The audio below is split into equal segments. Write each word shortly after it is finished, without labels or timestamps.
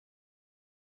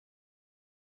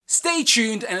Stay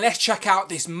tuned and let's check out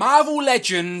this Marvel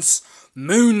Legends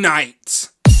Moonknight.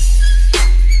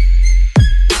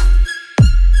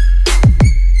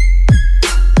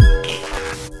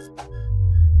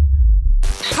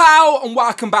 Pow and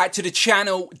welcome back to the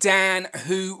channel, Dan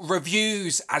Who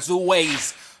Reviews. As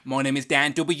always, my name is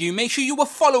Dan W. Make sure you are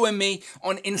following me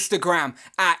on Instagram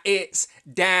at It's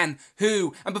Dan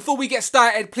Who. And before we get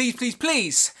started,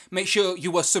 please make sure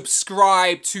you are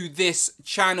subscribed to this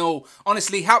channel.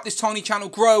 Honestly, help this tiny channel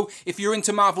grow. If you're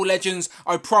into Marvel Legends,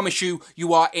 I promise you,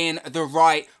 you are in the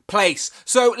right place.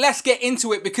 So let's get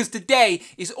into it, because today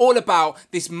is all about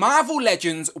this Marvel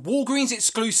Legends Walgreens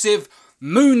exclusive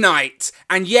Moonknight.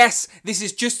 And yes, this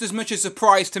is just as much a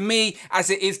surprise to me as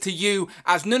it is to you,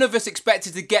 as none of us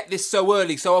expected to get this so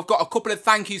early. So I've got a couple of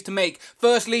thank yous to make.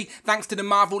 Firstly, thanks to the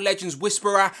Marvel Legends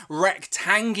Whisperer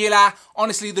Rectangular,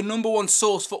 honestly the .1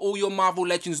 source for all your Marvel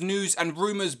Legends news and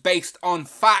rumours based on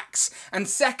facts. And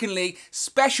secondly,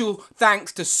 special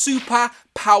thanks to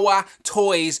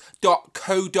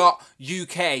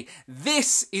superpowertoys.co.uk.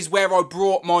 This is where I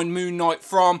brought my Moonknight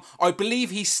from. I believe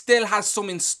he still has some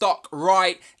in stock right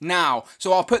now,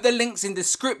 so I'll put the links in the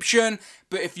description.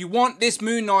 But if you want this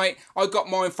Moonknight, I got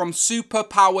mine from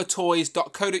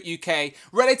superpowertoys.co.uk.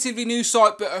 Relatively new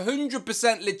site, but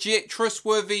 100% legit,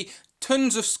 trustworthy.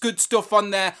 Tons of good stuff on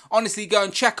there. Honestly, go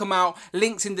and check them out.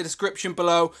 Links in the description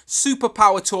below.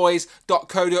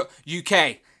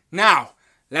 superpowertoys.co.uk. Now,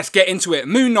 let's get into it.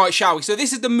 Moonknight, shall we? So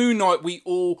this is the Moonknight we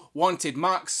all wanted.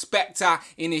 Marc Spector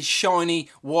in his shiny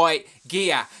white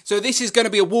gear. So this is going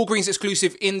to be a Walgreens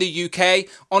exclusive in the UK.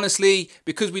 Honestly,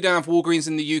 because we don't have Walgreens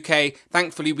in the UK,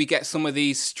 thankfully we get some of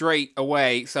these straight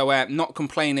away. So not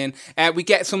complaining. We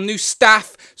get some new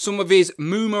staff, some of his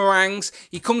boomerangs.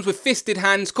 He comes with fisted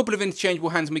hands, a couple of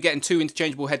interchangeable hands, and we're getting 2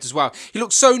 interchangeable heads as well. He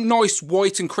looks so nice,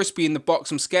 white and crispy in the box.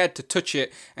 I'm scared to touch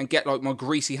it and get like my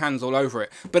greasy hands all over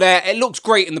it. But it looks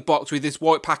great in the box with this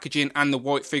white packaging and the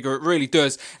white figure. It really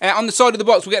does. On the side of the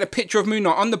box, we get a picture of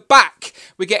Moonknight. On the back,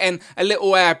 we're getting a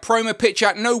little promo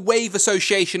picture. No wave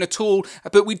association at all,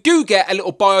 but we do get a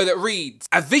little bio that reads: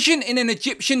 a vision in an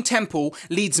Egyptian temple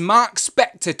leads Marc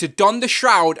Spector to don the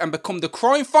shroud and become the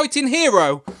crime-fighting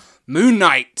hero,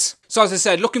 Moonknight. So as I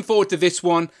said, looking forward to this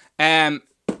one.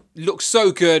 Looks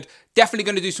so good. Definitely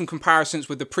going to do some comparisons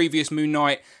with the previous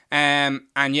Moonknight. And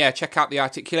yeah, check out the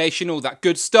articulation, all that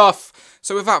good stuff.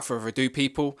 So without further ado,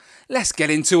 people, let's get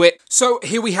into it. So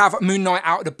here we have Moonknight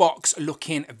out of the box,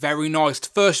 looking very nice.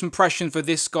 First impressions for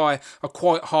this guy are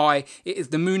quite high. It is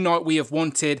the Moonknight we have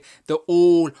wanted, the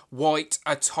all-white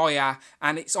attire,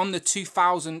 and it's on the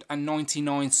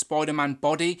 2099 Spider-Man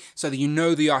body, so that you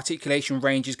know the articulation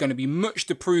range is going to be much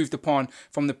improved upon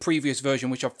from the previous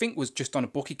version, which I think was just on a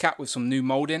bookie cap with some new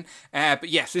moulding. But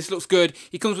yes, this looks good.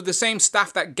 He comes with the same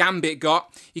staff that Gambit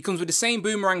got. He comes with the same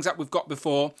boomerangs that we've got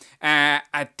before.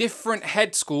 A different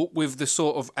head sculpt with the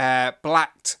sort of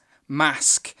blacked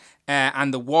mask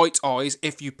and the white eyes,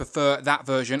 if you prefer that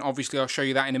version. Obviously, I'll show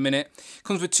you that in a minute.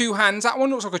 Comes with 2 hands. That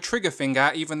one looks like a trigger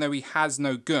finger, even though he has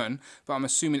no gun. But I'm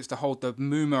assuming it's to hold the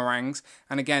boomerangs.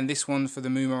 And again, this one's for the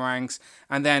boomerangs.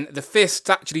 And then the fists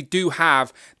actually do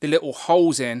have the little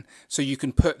holes in, so you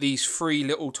can put these 3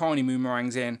 little tiny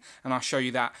boomerangs in. And I'll show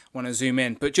you that when I zoom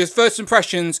in. But just first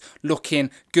impressions,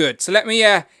 looking good. So let me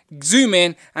zoom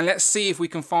in and let's see if we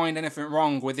can find anything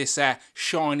wrong with this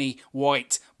shiny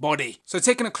white body. So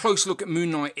taking a close look at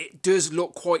Moonknight, it does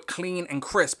look quite clean and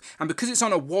crisp, and because it's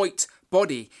on a white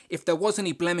body, if there was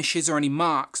any blemishes or any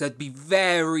marks, they'd be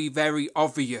very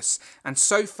obvious. And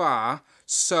so far,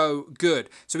 so good.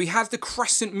 So he has the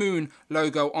crescent moon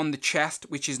logo on the chest,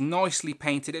 which is nicely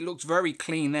painted. It looks very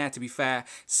clean there, to be fair.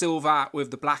 Silver with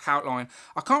the black outline.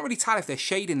 I can't really tell if there's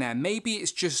shade in there. Maybe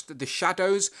it's just the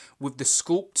shadows with the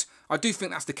sculpt. I do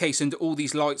think that's the case under all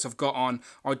these lights I've got on.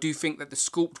 I do think that the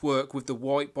sculpt work with the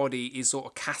white body is sort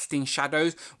of casting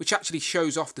shadows, which actually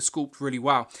shows off the sculpt really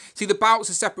well. See, the belt's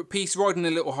a separate piece, riding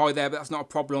a little high there, but that's not a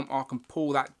problem. I can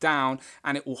pull that down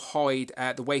and it will hide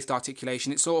the waist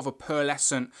articulation. It's sort of a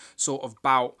pearlescent sort of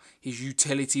belt, his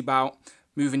utility belt.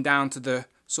 Moving down to the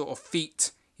sort of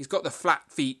feet. He's got the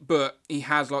flat feet, but he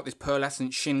has like this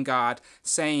pearlescent shin guard.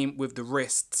 Same with the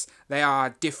wrists. They are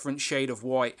a different shade of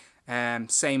white.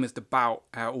 Same as the belt,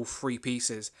 all 3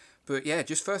 pieces. But yeah,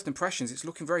 just first impressions, it's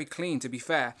looking very clean, to be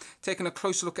fair. Taking a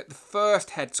closer look at the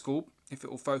first head sculpt, if it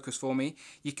will focus for me,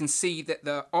 you can see that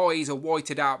the eyes are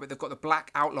whited out, but they've got the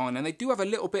black outline, and they do have a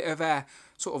little bit of a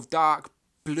sort of dark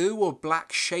blue or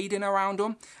black shading around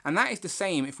them. And that is the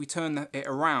same if we turn it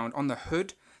around on the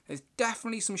hood. There's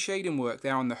definitely some shading work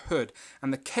there on the hood,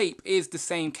 and the cape is the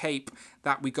same cape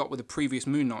that we got with the previous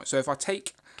Moonknight. So if I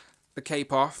take the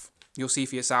cape off, you'll see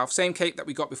for yourself. Same cape that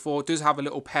we got before, does have a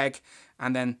little peg,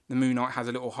 and then the Moonknight has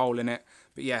a little hole in it.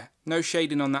 But yeah, no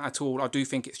shading on that at all. I do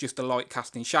think it's just the light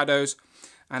casting shadows.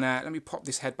 And let me pop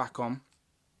this head back on.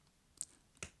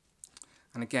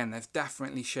 And again, there's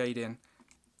definitely shading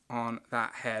on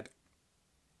that head.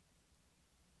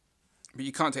 But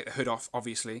you can't take the hood off,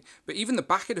 obviously. But even the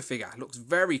back of the figure looks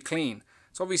very clean.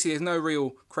 So obviously there's no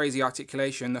real crazy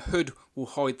articulation. The hood will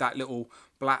hide that little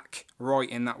black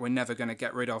writing that we're never going to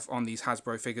get rid of on these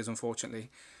Hasbro figures, unfortunately.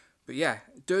 But yeah,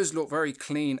 it does look very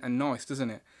clean and nice, doesn't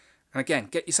it? And again,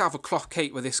 get yourself a cloth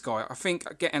cape with this guy. I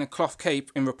think getting a cloth cape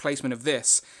in replacement of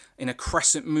this, in a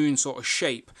crescent moon sort of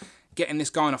shape, getting this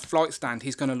guy on a flight stand,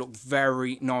 he's going to look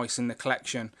very nice in the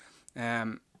collection.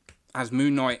 As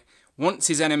Moonknight wants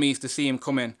his enemies to see him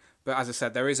coming. But as I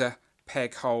said, there is a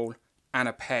peg hole and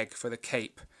a peg for the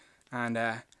cape. And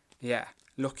yeah,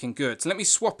 looking good. So let me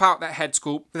swap out that head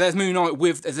sculpt. There's Moonknight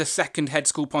with the second head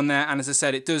sculpt on there, and as I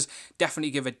said, it does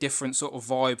definitely give a different sort of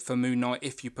vibe for Moonknight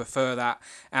if you prefer that.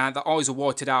 The eyes are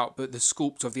whited out, but the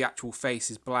sculpt of the actual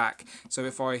face is black. So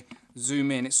if I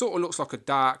zoom in, it sort of looks like a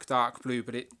dark blue,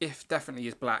 but it definitely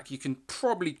is black. You can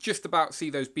probably just about see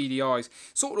those beady eyes.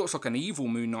 Sort of looks like an evil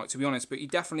Moonknight, to be honest, but he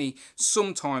definitely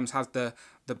sometimes has the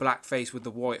black face with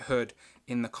the white hood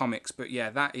in the comics. But yeah,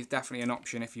 that is definitely an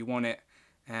option if you want it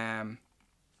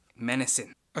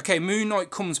menacing. Okay,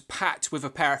 Moonknight comes packed with a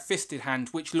pair of fisted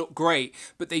hands, which look great,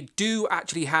 but they do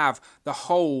actually have the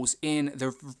holes in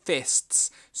the fists,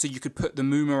 so you could put the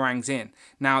boomerangs in.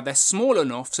 Now, they're small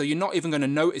enough, so you're not even going to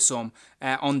notice them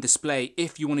on display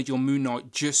if you wanted your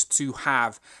Moonknight just to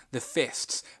have the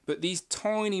fists. But these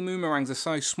tiny boomerangs are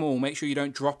so small, make sure you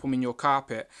don't drop them in your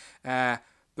carpet.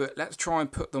 But let's try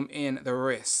and put them in the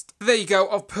wrist. There you go,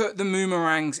 I've put the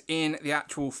boomerangs in the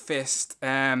actual fist.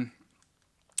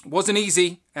 Wasn't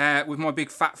easy with my big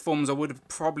fat thumbs. I would have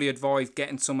probably advised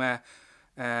getting some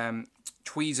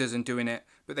tweezers and doing it,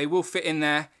 but they will fit in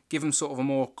there, give them sort of a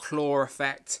more claw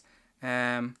effect.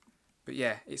 But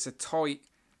yeah, it's a tight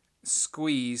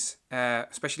squeeze,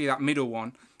 especially that middle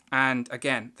one. And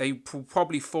again, they will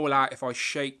probably fall out if I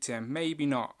shaked him. Maybe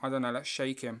not. I don't know. Let's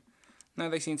shake him. No,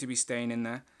 they seem to be staying in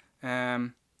there.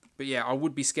 But yeah, I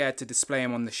would be scared to display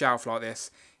him on the shelf like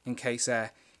this in case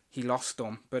he lost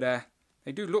them. But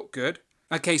they do look good.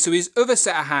 Okay, so his other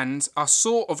set of hands are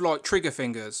sort of like trigger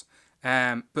fingers,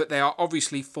 but they are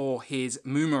obviously for his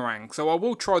boomerang. So I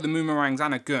will try the boomerangs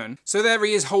and a gun. So there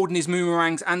he is holding his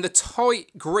boomerangs, and the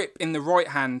tight grip in the right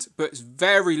hand, but it's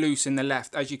very loose in the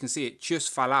left. As you can see, it just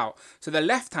fell out. So the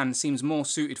left hand seems more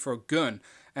suited for a gun.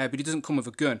 But he doesn't come with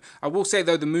a gun. I will say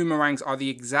though, the boomerangs are the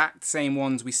exact same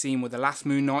ones we seen with the last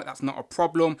Moonknight. That's not a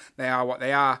problem. They are what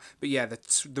they are. But yeah,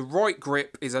 the right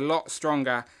grip is a lot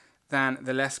stronger than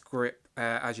the left grip,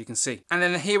 as you can see. And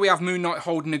then here we have Moonknight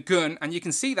holding a gun, and you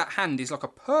can see that hand is like a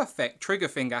perfect trigger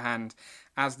finger hand,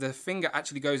 as the finger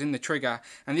actually goes in the trigger.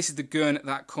 And this is the gun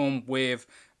that come with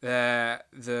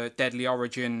the Deadly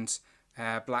Origins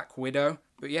Black Widow.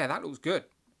 But yeah, that looks good.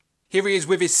 Here he is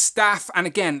with his staff, and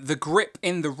again, the grip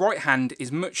in the right hand is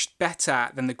much better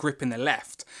than the grip in the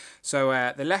left. So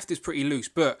the left is pretty loose,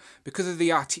 but because of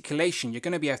the articulation, you're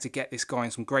going to be able to get this guy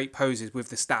in some great poses with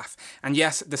the staff. And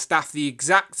yes, the staff, the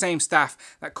exact same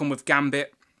staff that come with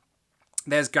Gambit.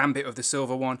 There's Gambit of the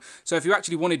silver one. So if you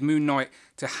actually wanted Moonknight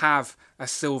to have a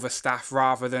silver staff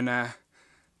rather than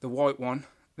the white one,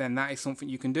 then that is something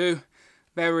you can do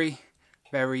very,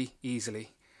 very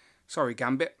easily. Sorry,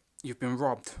 Gambit, you've been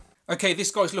robbed. Okay,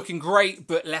 this guy's looking great,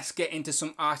 but let's get into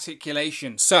some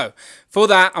articulation. So, for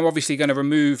that, I'm obviously going to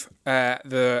remove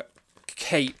the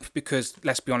cape, because,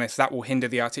 let's be honest, that will hinder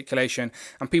the articulation.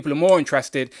 And people are more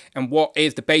interested in what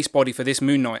is the base body for this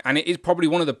Moonknight. And it is probably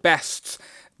one of the best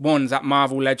ones that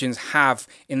Marvel Legends have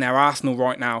in their arsenal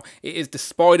right now. It is the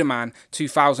Spider-Man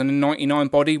 2099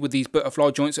 body with these butterfly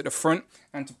joints at the front.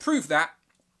 And to prove that,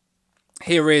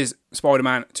 here is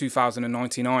Spider-Man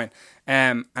 2099.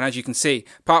 And as you can see,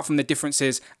 apart from the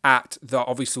differences at the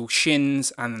obvious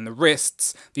shins and then the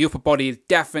wrists, the upper body is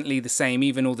definitely the same.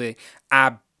 Even all the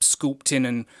ab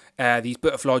sculpting and these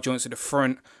butterfly joints at the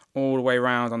front, all the way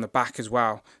around on the back as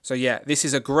well. So yeah, this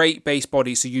is a great base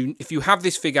body. So if you have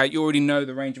this figure, you already know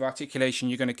the range of articulation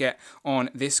you're going to get on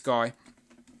this guy.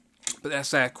 But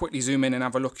let's quickly zoom in and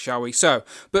have a look, shall we? So,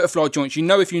 butterfly joints. You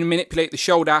know, if you manipulate the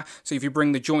shoulder, so if you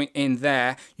bring the joint in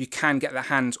there, you can get the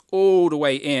hands all the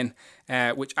way in,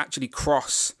 which actually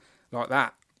cross like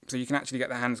that. So you can actually get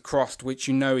the hands crossed, which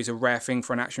you know is a rare thing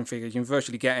for an action figure. You can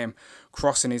virtually get him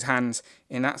crossing his hands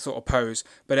in that sort of pose.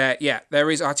 But yeah,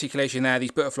 there is articulation there.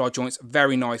 These butterfly joints,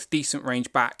 very nice. Decent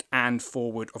range back and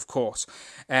forward, of course.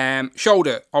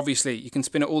 Shoulder, obviously, you can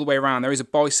spin it all the way around. There is a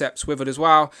bicep swiveled as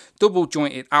well. Double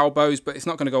jointed elbows, but it's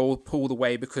not going to go all the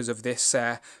way because of this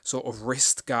sort of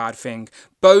wrist guard thing.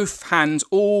 Both hands,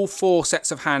 all 4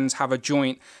 sets of hands have a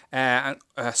joint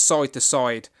side to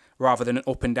side, rather than an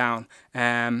up and down.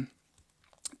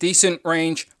 Decent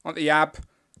range on the ab,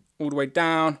 all the way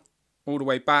down, all the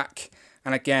way back.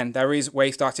 And again, there is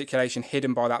waist articulation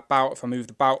hidden by that bout. If I move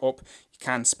the bout up, you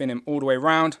can spin him all the way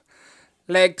around.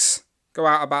 Legs go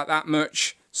out about that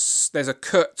much. There's a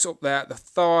cut up there at the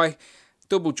thigh.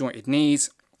 Double jointed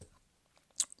knees.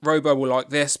 Robo will like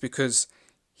this because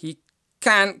he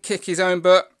can kick his own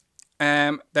butt.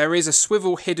 There is a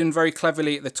swivel hidden very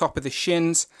cleverly at the top of the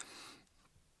shins.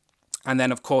 And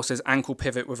then, of course, there's ankle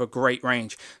pivot with a great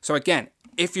range. So again,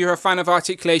 if you're a fan of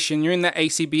articulation, you're in the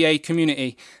ACBA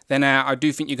community, then I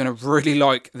do think you're going to really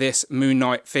like this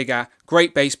Moonknight figure.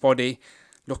 Great base body.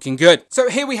 Looking good. So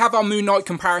here we have our Moonknight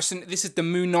comparison. This is the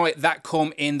Moonknight that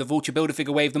come in the Vulture Builder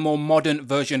figure wave, the more modern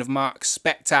version of Marc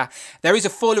Spector. There is a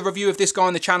fuller review of this guy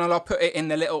on the channel. I'll put it in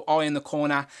the little eye in the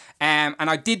corner. And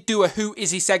I did do a Who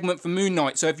Is He segment for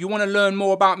Moonknight. So if you want to learn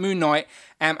more about Moonknight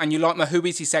and you like my Who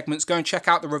Is He segments, go and check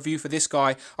out the review for this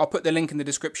guy. I'll put the link in the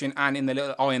description and in the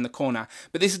little eye in the corner.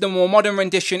 But this is the more modern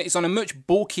rendition. It's on a much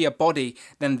bulkier body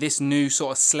than this new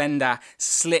sort of slender,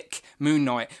 slick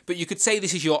Moonknight. But you could say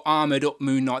this is your armoured up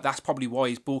Moonknight. That's probably why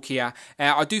he's bulkier.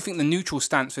 I do think the neutral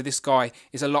stance for this guy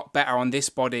is a lot better on this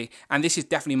body. And this is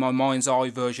definitely my mind's eye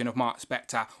version of Marc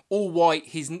Spector. All white.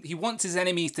 He wants his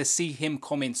enemies to see him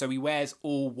coming, so he wears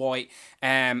all white.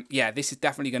 Yeah, this is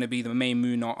definitely going to be the main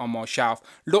Moonknight on my shelf.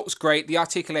 Looks great. The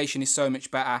articulation is so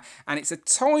much better. And it's a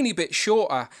tiny bit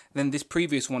shorter than this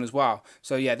previous one as well.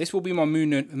 So yeah, this will be my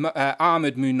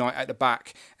armoured Moonknight at the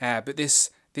back. But this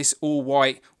all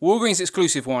white Walgreens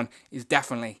exclusive one is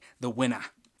definitely the winner.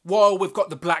 While we've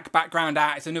got the black background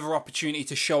out, it's another opportunity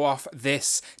to show off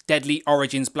this Deadly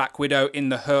Origins Black Widow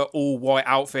in her all white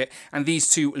outfit. And these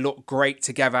two look great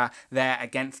together there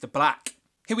against the black.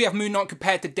 Here we have Moonknight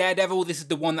compared to Daredevil. This is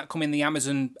the one that come in the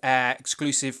Amazon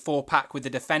exclusive 4-pack with the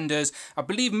Defenders. I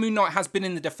believe Moonknight has been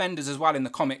in the Defenders as well in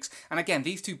the comics. And again,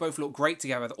 these two both look great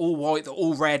together. They're all white, they're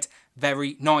all red.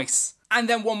 Very nice. And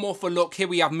then one more for look. Here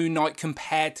we have Moonknight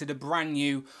compared to the brand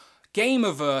new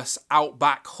Gamerverse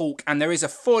Outback Hulk. And there is a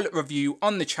full review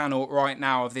on the channel right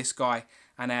now of this guy.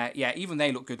 And yeah, even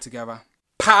they look good together.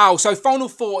 Pow! So final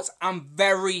thoughts, I'm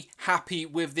very happy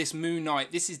with this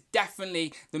Moonknight. This is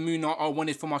definitely the Moonknight I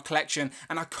wanted for my collection,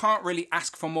 and I can't really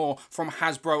ask for more from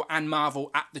Hasbro and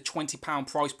Marvel at the £20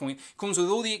 price point. Comes with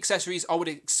all the accessories I would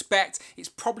expect. It's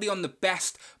probably on the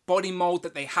best body mold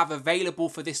that they have available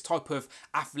for this type of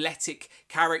athletic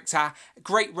character.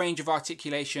 Great range of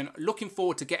articulation. Looking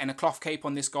forward to getting a cloth cape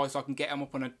on this guy so I can get him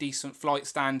up on a decent flight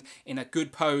stand in a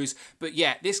good pose. But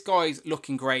yeah, this guy's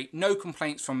looking great. No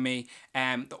complaints from me.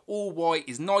 The all white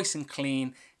is nice and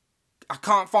clean. I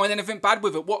can't find anything bad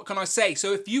with it. What can I say?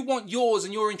 So if you want yours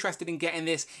and you're interested in getting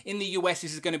this, in the US,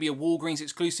 this is going to be a Walgreens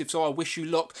exclusive, so I wish you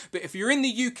luck. But if you're in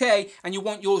the UK and you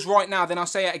want yours right now, then I'll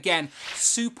say it again.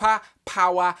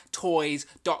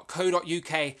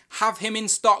 superpowertoys.co.uk. Have him in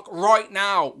stock right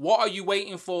now. What are you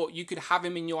waiting for? You could have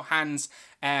him in your hands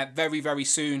very, very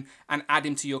soon and add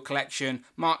him to your collection.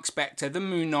 Marc Spector, the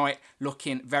Moonknight,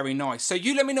 looking very nice. So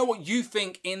you let me know what you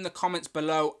think in the comments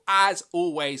below, as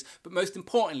always. But most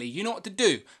importantly, you know what to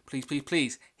do. Please, please,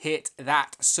 please hit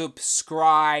that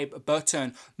subscribe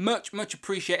button. Much, much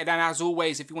appreciated. And as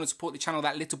always, if you want to support the channel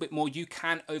that little bit more, you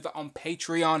can over on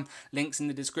Patreon. Links in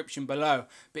the description below.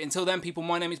 But until then, people,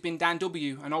 my name has been Dan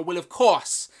W. And I will, of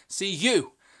course, see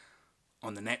you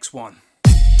on the next one.